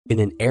In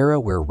an era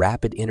where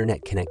rapid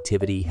internet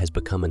connectivity has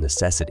become a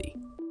necessity,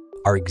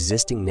 our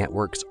existing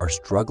networks are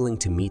struggling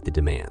to meet the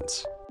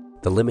demands.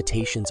 The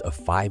limitations of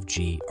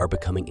 5G are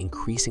becoming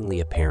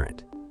increasingly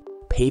apparent,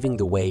 paving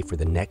the way for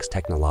the next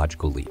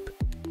technological leap.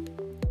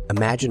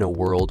 Imagine a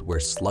world where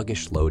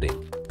sluggish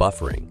loading,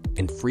 buffering,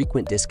 and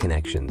frequent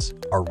disconnections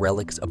are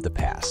relics of the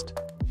past.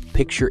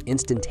 Picture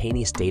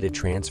instantaneous data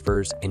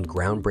transfers and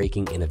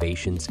groundbreaking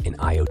innovations in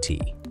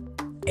IoT,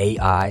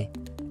 AI,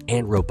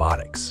 and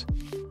robotics,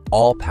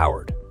 all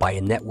powered by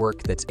a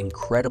network that's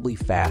incredibly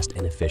fast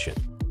and efficient.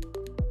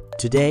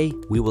 Today,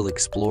 we will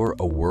explore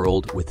a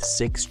world with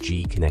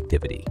 6G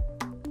connectivity.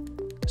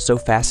 So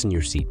fasten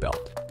your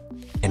seatbelt,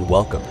 and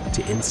welcome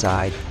to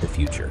Inside the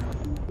Future.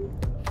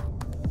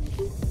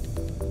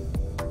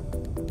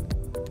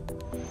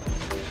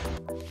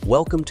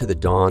 Welcome to the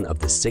dawn of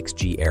the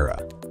 6G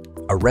era.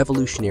 A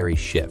revolutionary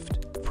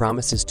shift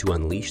promises to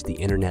unleash the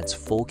internet's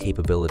full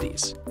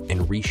capabilities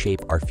and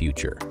reshape our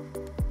future.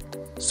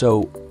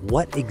 So,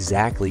 what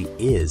exactly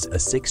is a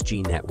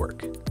 6G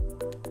network?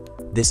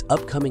 This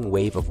upcoming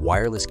wave of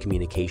wireless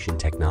communication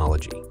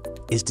technology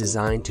is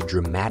designed to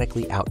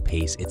dramatically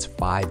outpace its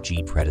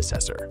 5G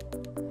predecessor.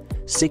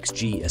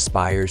 6G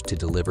aspires to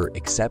deliver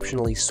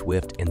exceptionally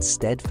swift and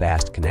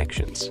steadfast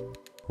connections,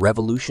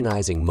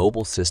 revolutionizing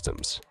mobile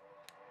systems,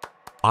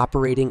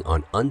 operating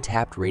on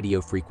untapped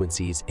radio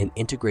frequencies and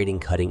integrating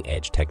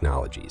cutting-edge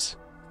technologies,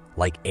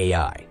 like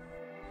AI.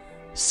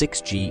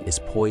 6G is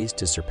poised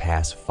to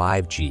surpass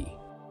 5G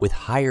with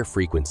higher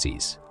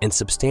frequencies and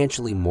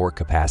substantially more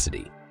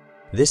capacity.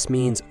 This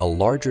means a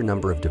larger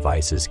number of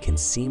devices can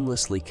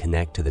seamlessly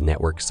connect to the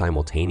network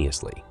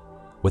simultaneously,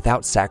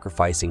 without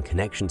sacrificing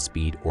connection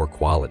speed or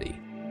quality.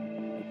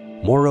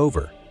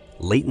 Moreover,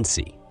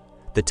 latency,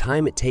 the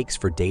time it takes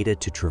for data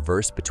to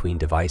traverse between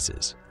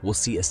devices, will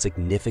see a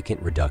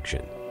significant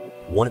reduction.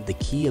 One of the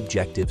key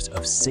objectives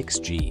of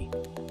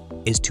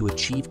 6G is to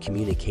achieve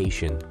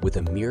communication with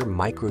a mere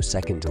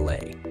microsecond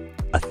delay,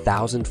 a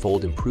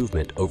 1,000-fold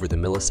improvement over the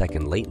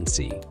millisecond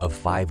latency of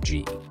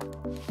 5G.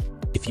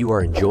 If you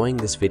are enjoying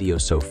this video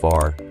so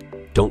far,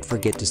 don't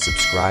forget to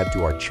subscribe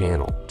to our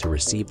channel to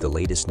receive the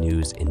latest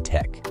news in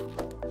tech.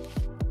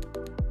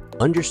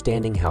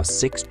 Understanding how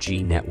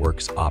 6G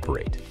networks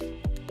operate.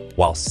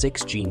 While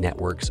 6G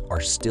networks are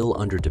still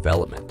under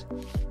development,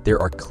 there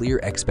are clear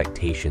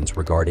expectations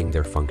regarding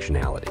their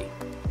functionality.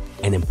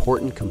 An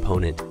important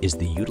component is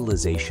the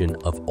utilization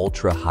of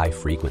ultra-high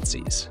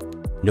frequencies,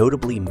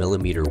 notably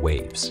millimeter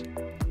waves,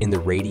 in the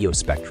radio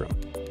spectrum.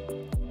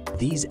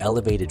 These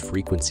elevated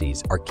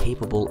frequencies are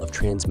capable of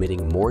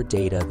transmitting more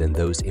data than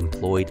those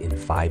employed in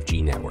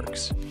 5G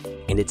networks,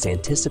 and it's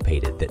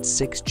anticipated that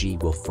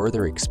 6G will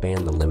further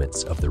expand the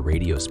limits of the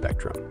radio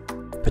spectrum,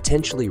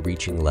 potentially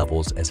reaching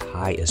levels as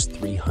high as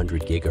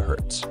 300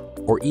 gigahertz,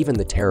 or even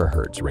the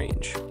terahertz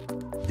range.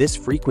 This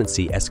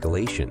frequency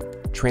escalation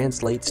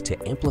translates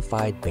to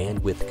amplified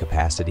bandwidth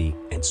capacity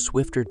and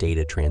swifter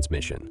data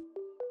transmission.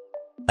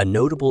 A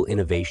notable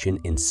innovation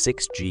in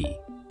 6G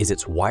is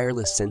its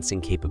wireless sensing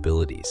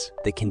capabilities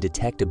that can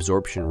detect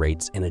absorption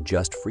rates and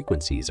adjust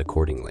frequencies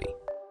accordingly.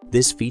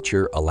 This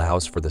feature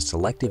allows for the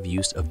selective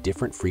use of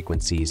different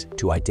frequencies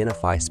to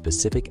identify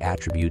specific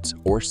attributes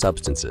or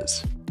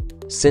substances.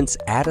 Since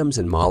atoms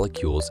and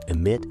molecules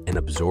emit and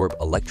absorb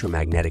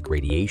electromagnetic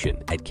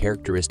radiation at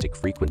characteristic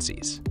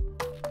frequencies,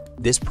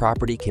 this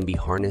property can be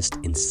harnessed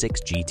in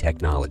 6G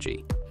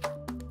technology.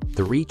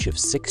 The reach of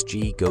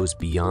 6G goes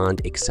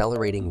beyond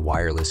accelerating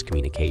wireless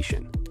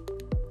communication.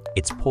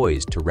 It's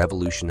poised to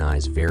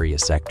revolutionize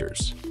various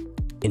sectors.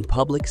 In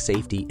public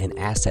safety and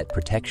asset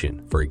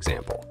protection, for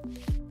example,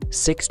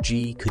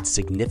 6G could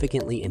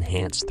significantly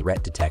enhance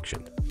threat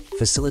detection,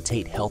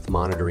 facilitate health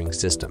monitoring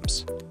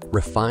systems,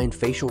 refine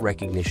facial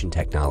recognition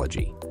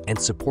technology, and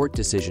support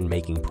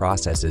decision-making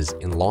processes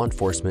in law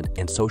enforcement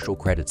and social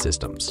credit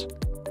systems.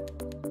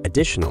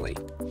 Additionally,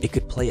 it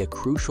could play a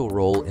crucial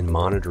role in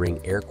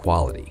monitoring air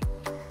quality,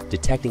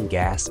 detecting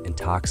gas and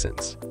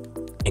toxins,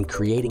 and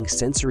creating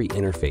sensory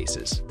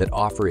interfaces that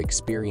offer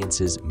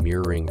experiences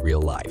mirroring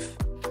real life.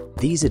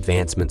 These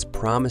advancements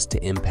promise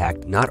to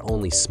impact not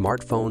only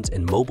smartphones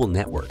and mobile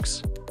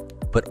networks,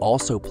 but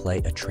also play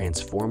a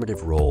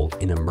transformative role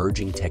in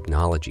emerging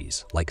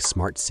technologies like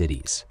smart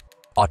cities,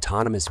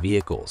 autonomous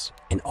vehicles,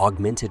 and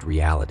augmented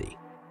reality.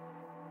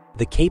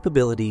 The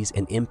capabilities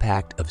and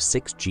impact of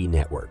 6G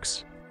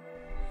networks.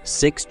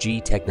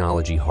 6G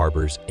technology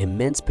harbors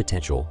immense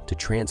potential to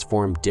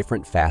transform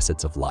different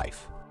facets of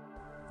life.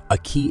 A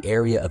key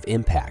area of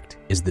impact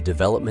is the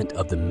development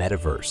of the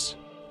metaverse,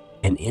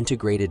 an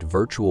integrated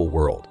virtual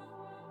world.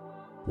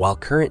 While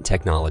current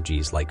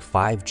technologies like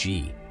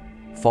 5G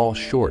fall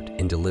short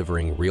in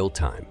delivering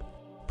real-time,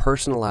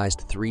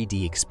 personalized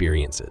 3D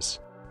experiences,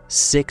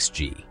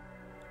 6G,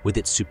 with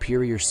its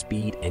superior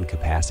speed and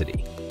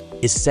capacity,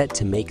 is set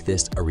to make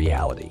this a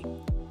reality.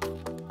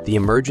 The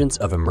emergence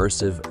of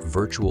immersive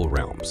virtual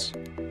realms.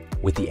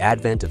 With the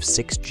advent of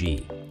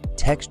 6G,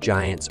 tech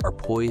giants are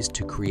poised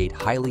to create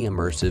highly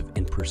immersive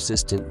and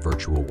persistent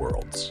virtual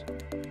worlds.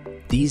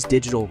 These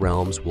digital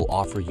realms will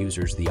offer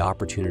users the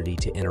opportunity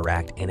to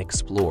interact and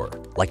explore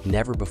like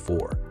never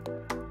before.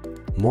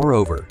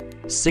 Moreover,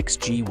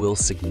 6G will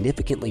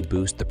significantly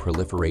boost the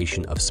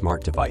proliferation of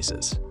smart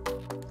devices,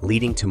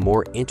 leading to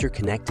more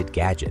interconnected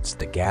gadgets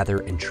that gather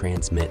and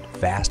transmit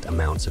vast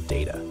amounts of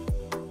data.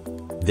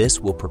 This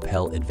will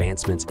propel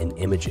advancements in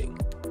imaging,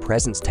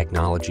 presence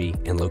technology,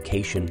 and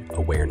location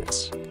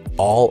awareness,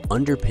 all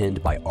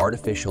underpinned by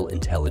artificial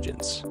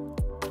intelligence.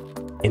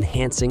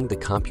 Enhancing the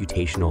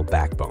computational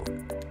backbone,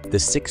 the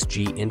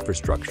 6G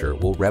infrastructure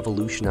will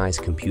revolutionize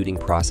computing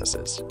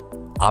processes,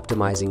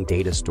 optimizing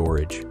data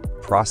storage,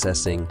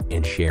 processing,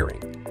 and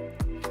sharing.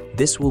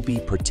 This will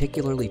be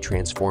particularly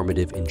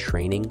transformative in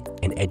training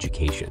and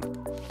education.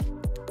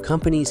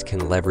 Companies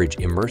can leverage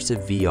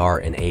immersive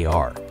VR and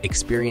AR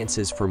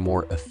experiences for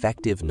more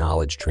effective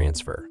knowledge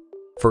transfer.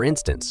 For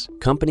instance,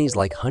 companies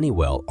like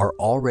Honeywell are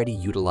already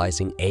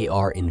utilizing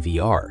AR and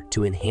VR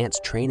to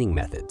enhance training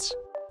methods,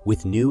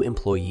 with new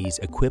employees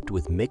equipped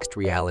with mixed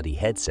reality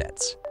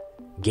headsets,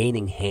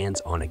 gaining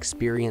hands-on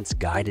experience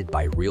guided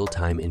by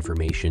real-time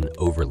information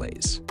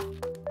overlays.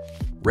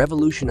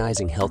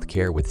 Revolutionizing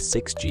healthcare with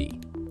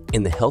 6G.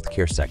 In the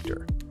healthcare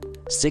sector,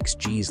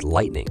 6G's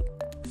lightning,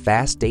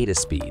 fast data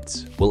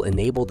speeds will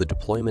enable the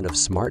deployment of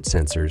smart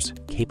sensors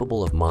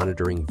capable of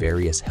monitoring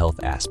various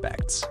health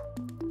aspects.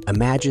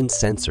 Imagine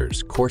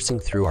sensors coursing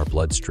through our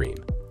bloodstream,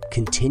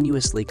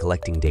 continuously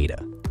collecting data,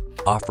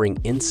 offering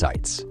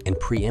insights and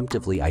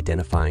preemptively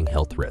identifying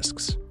health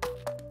risks.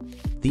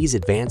 These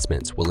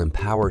advancements will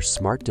empower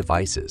smart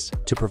devices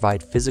to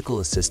provide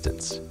physical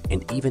assistance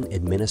and even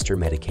administer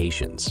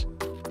medications,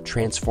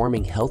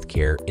 transforming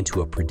healthcare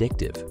into a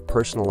predictive,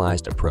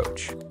 personalized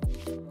approach.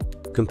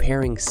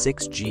 Comparing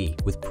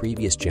 6G with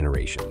previous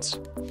generations.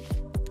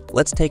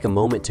 Let's take a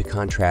moment to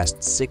contrast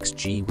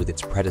 6G with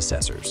its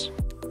predecessors,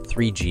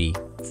 3G,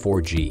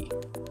 4G,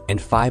 and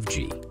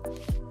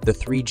 5G. The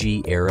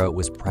 3G era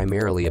was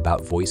primarily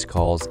about voice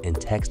calls and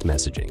text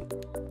messaging.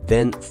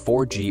 Then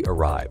 4G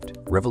arrived,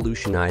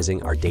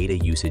 revolutionizing our data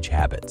usage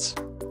habits.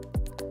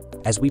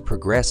 As we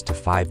progress to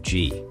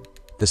 5G,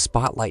 the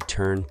spotlight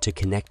turned to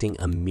connecting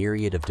a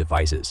myriad of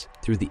devices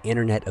through the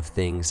Internet of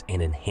Things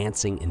and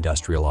enhancing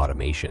industrial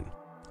automation,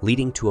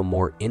 leading to a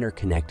more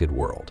interconnected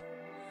world.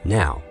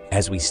 Now,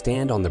 as we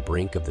stand on the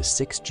brink of the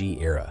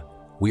 6G era,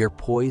 we are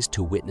poised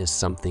to witness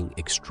something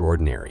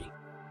extraordinary.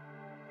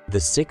 The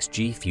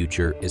 6G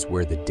future is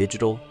where the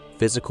digital,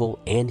 physical,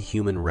 and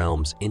human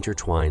realms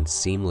intertwine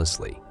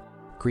seamlessly,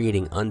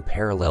 creating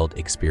unparalleled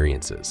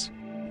experiences.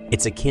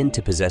 It's akin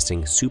to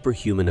possessing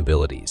superhuman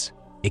abilities,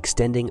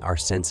 extending our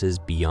senses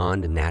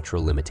beyond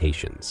natural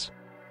limitations.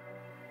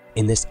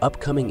 In this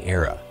upcoming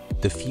era,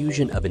 the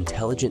fusion of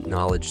intelligent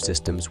knowledge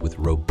systems with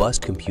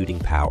robust computing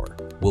power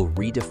will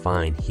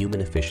redefine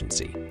human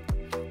efficiency,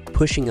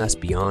 pushing us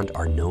beyond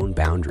our known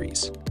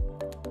boundaries.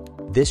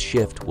 This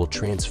shift will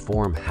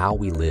transform how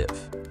we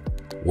live,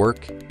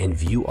 work, and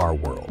view our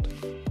world,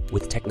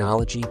 with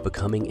technology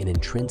becoming an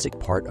intrinsic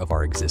part of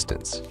our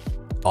existence,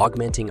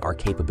 augmenting our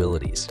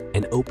capabilities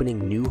and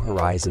opening new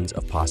horizons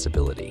of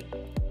possibility.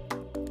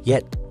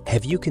 Yet,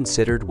 have you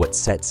considered what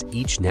sets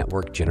each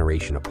network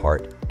generation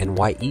apart and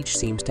why each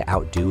seems to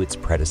outdo its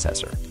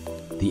predecessor?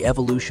 The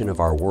evolution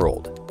of our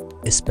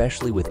world,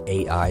 especially with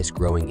AI's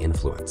growing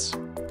influence,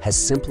 has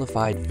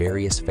simplified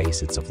various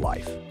facets of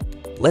life.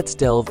 Let's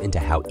delve into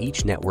how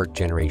each network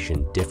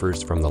generation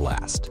differs from the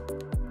last.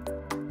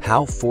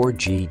 How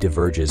 4G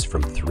diverges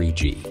from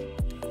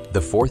 3G.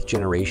 The fourth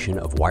generation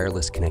of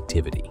wireless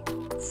connectivity,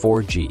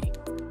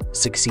 4G,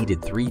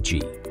 succeeded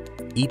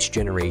 3G, each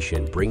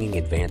generation bringing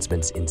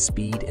advancements in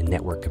speed and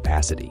network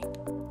capacity.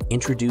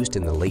 Introduced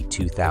in the late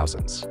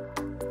 2000s,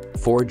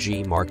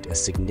 4G marked a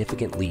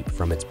significant leap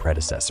from its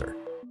predecessor.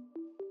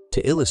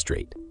 To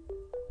illustrate,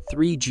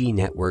 3G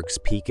networks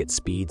peak at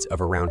speeds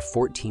of around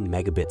 14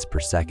 megabits per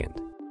second,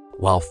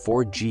 while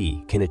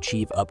 4G can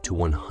achieve up to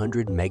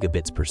 100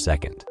 megabits per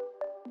second.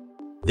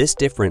 This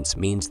difference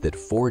means that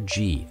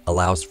 4G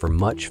allows for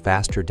much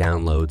faster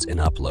downloads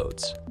and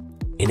uploads,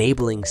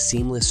 enabling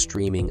seamless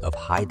streaming of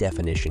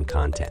high-definition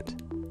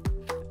content,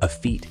 a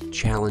feat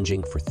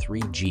challenging for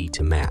 3G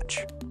to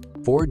match.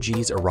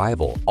 4G's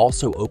arrival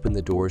also opened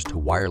the doors to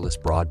wireless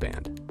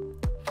broadband,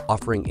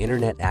 offering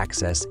internet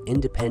access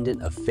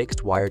independent of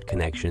fixed wired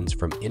connections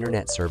from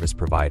internet service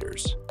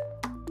providers.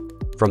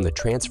 From the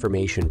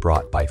transformation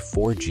brought by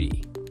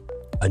 4G,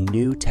 a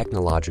new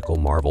technological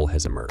marvel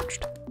has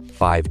emerged,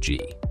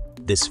 5G.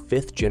 This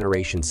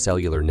fifth-generation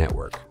cellular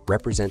network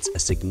represents a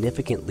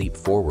significant leap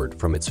forward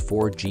from its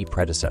 4G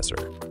predecessor,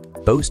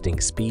 boasting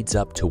speeds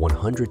up to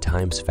 100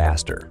 times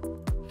faster.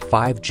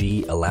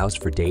 5G allows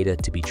for data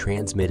to be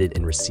transmitted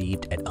and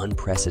received at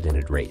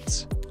unprecedented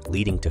rates,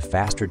 leading to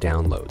faster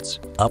downloads,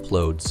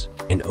 uploads,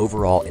 and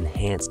overall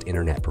enhanced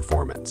internet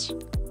performance.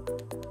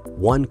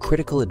 One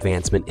critical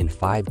advancement in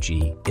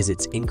 5G is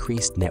its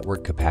increased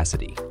network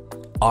capacity,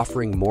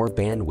 offering more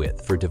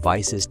bandwidth for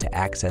devices to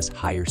access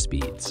higher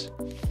speeds.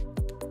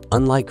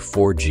 Unlike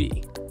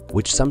 4G,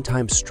 which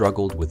sometimes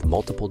struggled with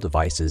multiple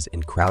devices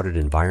in crowded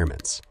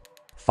environments,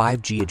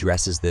 5G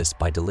addresses this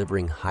by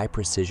delivering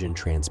high-precision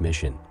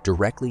transmission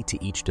directly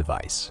to each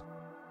device.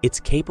 It's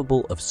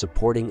capable of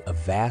supporting a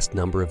vast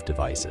number of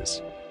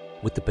devices,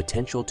 with the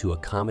potential to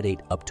accommodate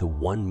up to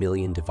 1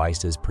 million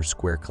devices per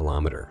square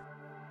kilometer.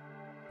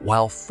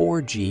 While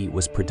 4G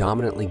was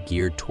predominantly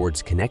geared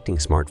towards connecting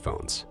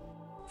smartphones,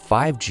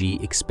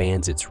 5G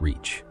expands its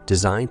reach,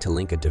 designed to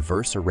link a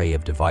diverse array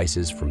of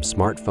devices from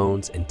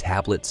smartphones and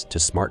tablets to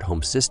smart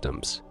home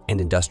systems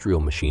and industrial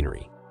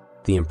machinery.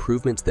 The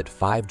improvements that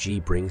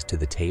 5G brings to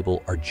the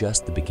table are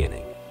just the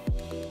beginning.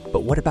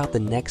 But what about the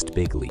next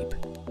big leap?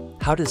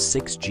 How does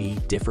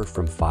 6G differ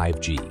from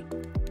 5G?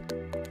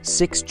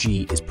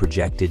 6G is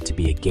projected to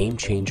be a game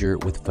changer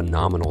with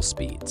phenomenal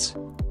speeds,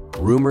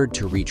 rumored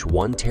to reach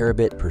 1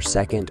 terabit per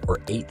second or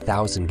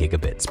 8,000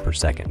 gigabits per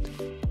second.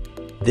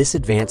 This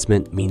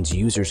advancement means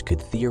users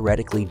could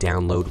theoretically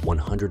download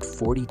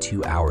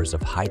 142 hours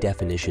of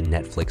high-definition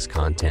Netflix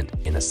content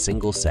in a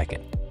single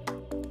second.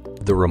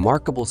 The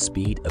remarkable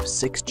speed of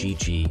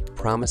 6GG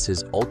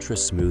promises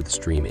ultra-smooth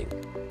streaming,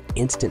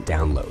 instant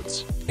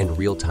downloads, and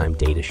real-time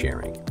data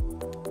sharing.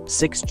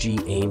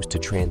 6G aims to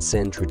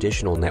transcend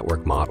traditional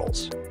network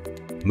models,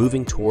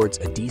 moving towards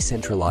a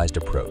decentralized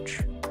approach,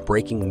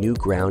 breaking new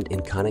ground in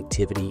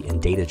connectivity and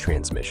data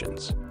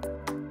transmissions.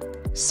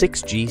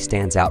 6G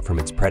stands out from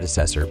its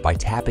predecessor by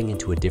tapping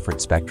into a different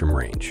spectrum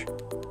range,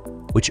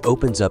 which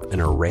opens up an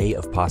array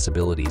of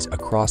possibilities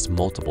across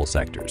multiple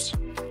sectors.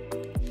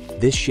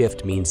 This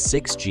shift means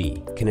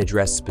 6G can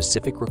address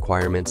specific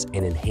requirements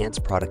and enhance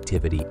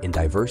productivity in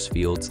diverse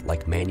fields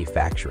like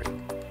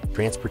manufacturing,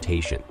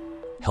 transportation,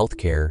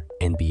 healthcare,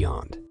 and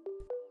beyond.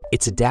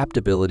 Its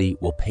adaptability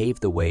will pave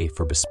the way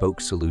for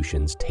bespoke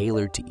solutions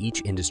tailored to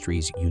each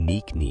industry's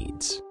unique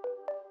needs.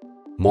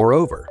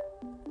 Moreover,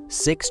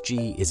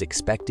 6G is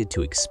expected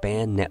to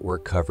expand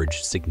network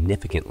coverage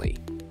significantly,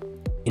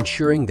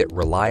 ensuring that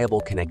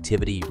reliable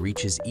connectivity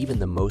reaches even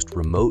the most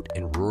remote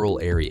and rural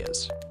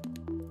areas.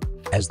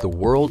 As the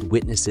world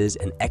witnesses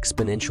an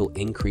exponential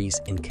increase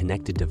in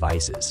connected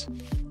devices,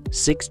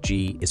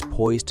 6G is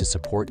poised to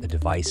support a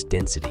device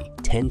density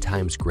 10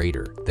 times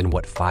greater than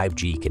what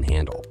 5G can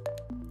handle.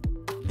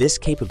 This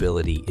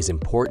capability is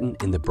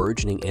important in the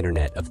burgeoning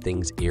Internet of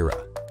Things era,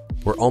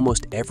 where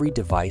almost every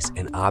device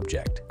and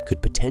object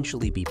could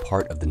potentially be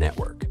part of the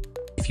network.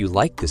 If you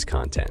like this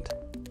content,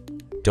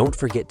 don't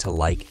forget to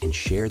like and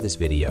share this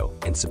video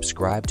and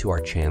subscribe to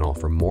our channel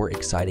for more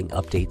exciting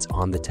updates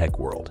on the tech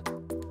world.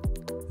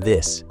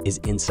 This is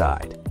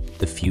Inside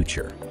the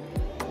Future.